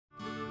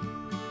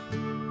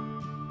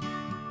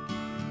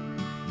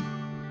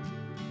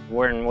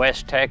We're in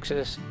West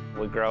Texas.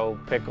 We grow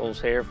pickles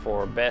here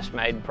for Best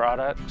Maid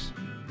products.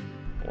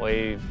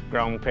 We've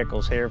grown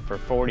pickles here for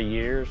 40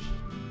 years.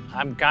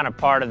 I'm kind of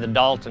part of the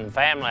Dalton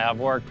family. I've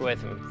worked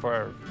with them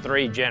for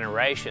 3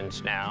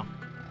 generations now.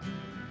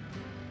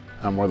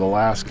 We're the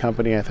last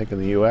company, I think, in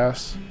the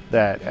U.S.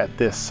 that at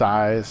this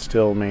size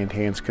still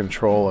maintains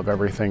control of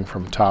everything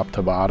from top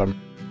to bottom.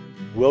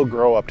 We'll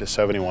grow up to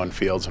 71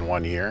 fields in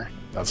 1 year.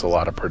 That's a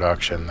lot of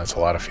production. That's a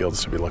lot of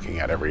fields to be looking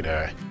at every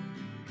day.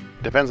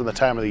 It depends on the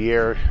time of the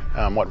year,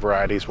 what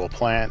varieties we'll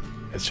plant.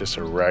 It's just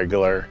a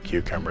regular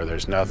cucumber.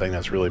 There's nothing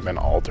that's really been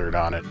altered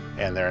on it,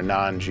 and they're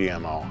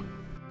non-GMO.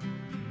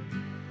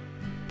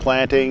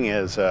 Planting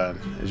is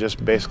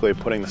just basically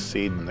putting the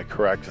seed in the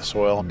correct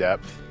soil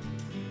depth.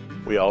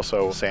 We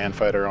also sand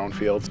fight our own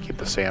fields, keep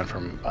the sand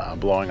from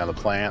blowing on the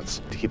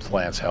plants, to keep the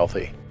plants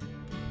healthy.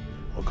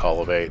 We'll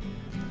cultivate,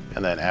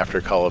 and then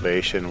after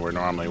cultivation, we're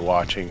normally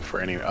watching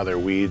for any other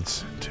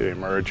weeds to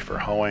emerge for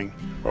hoeing,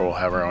 where we'll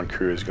have our own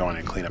crews going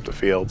and clean up the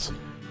fields.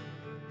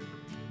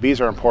 Bees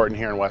are important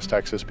here in West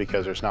Texas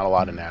because there's not a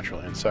lot of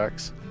natural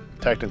insects.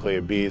 Technically,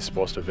 a bee is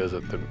supposed to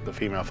visit the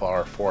female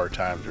flower 4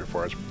 times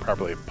before it's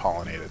properly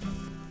pollinated.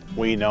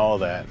 We know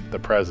that the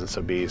presence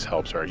of bees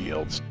helps our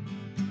yields.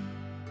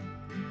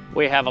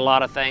 We have a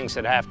lot of things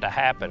that have to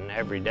happen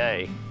every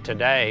day.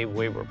 Today,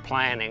 we were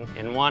planting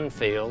in one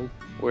field.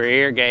 We're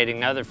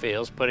irrigating other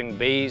fields, putting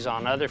bees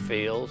on other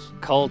fields,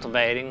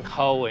 cultivating,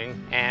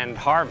 hoeing, and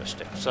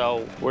harvesting.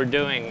 So we're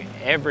doing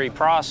every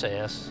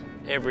process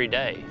every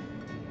day.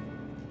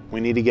 We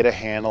need to get a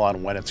handle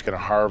on when it's going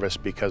to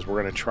harvest because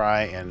we're going to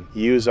try and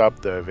use up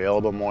the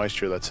available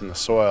moisture that's in the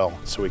soil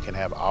so we can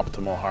have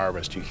optimal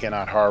harvest. You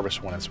cannot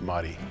harvest when it's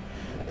muddy.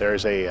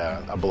 There's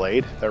a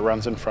blade that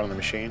runs in front of the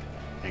machine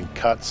and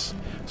cuts,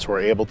 so we're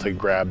able to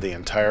grab the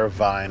entire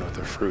vine with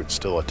the fruit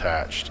still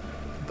attached.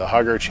 The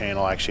hugger chain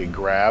will actually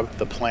grab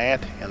the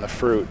plant and the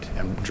fruit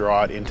and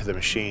draw it into the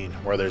machine,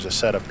 where there's a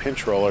set of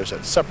pinch rollers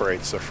that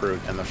separates the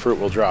fruit, and the fruit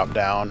will drop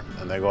down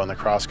and they go on the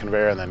cross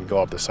conveyor and then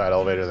go up the side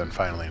elevator, then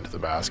finally into the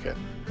basket.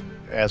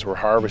 As we're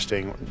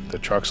harvesting, the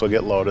trucks will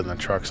get loaded and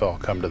the trucks will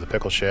come to the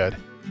pickle shed.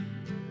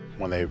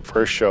 When they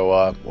first show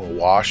up, we'll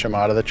wash them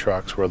out of the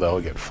trucks where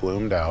they'll get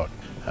flumed out.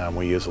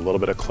 We use a little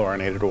bit of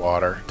chlorinated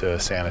water to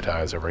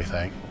sanitize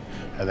everything.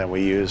 And then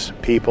we use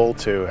people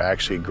to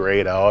actually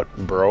grade out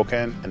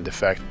broken and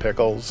defect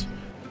pickles.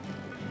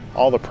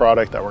 All the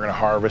product that we're going to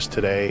harvest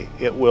today,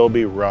 it will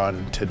be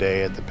run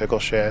today at the pickle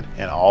shed,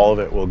 and all of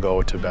it will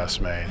go to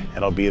Best Maid.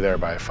 It'll be there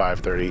by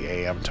 5:30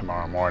 a.m.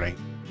 tomorrow morning.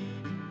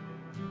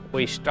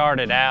 We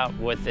started out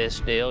with this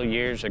deal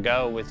years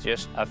ago with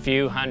just a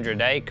few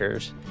hundred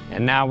acres,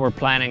 and now we're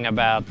planting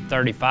about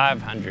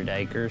 3,500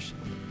 acres.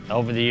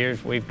 Over the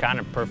years, we've kind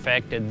of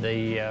perfected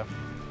the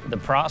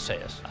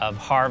process of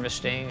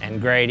harvesting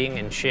and grading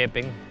and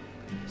shipping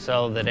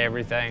so that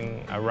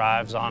everything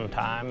arrives on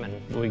time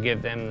and we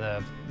give them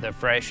the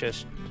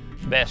freshest,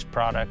 best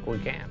product we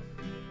can.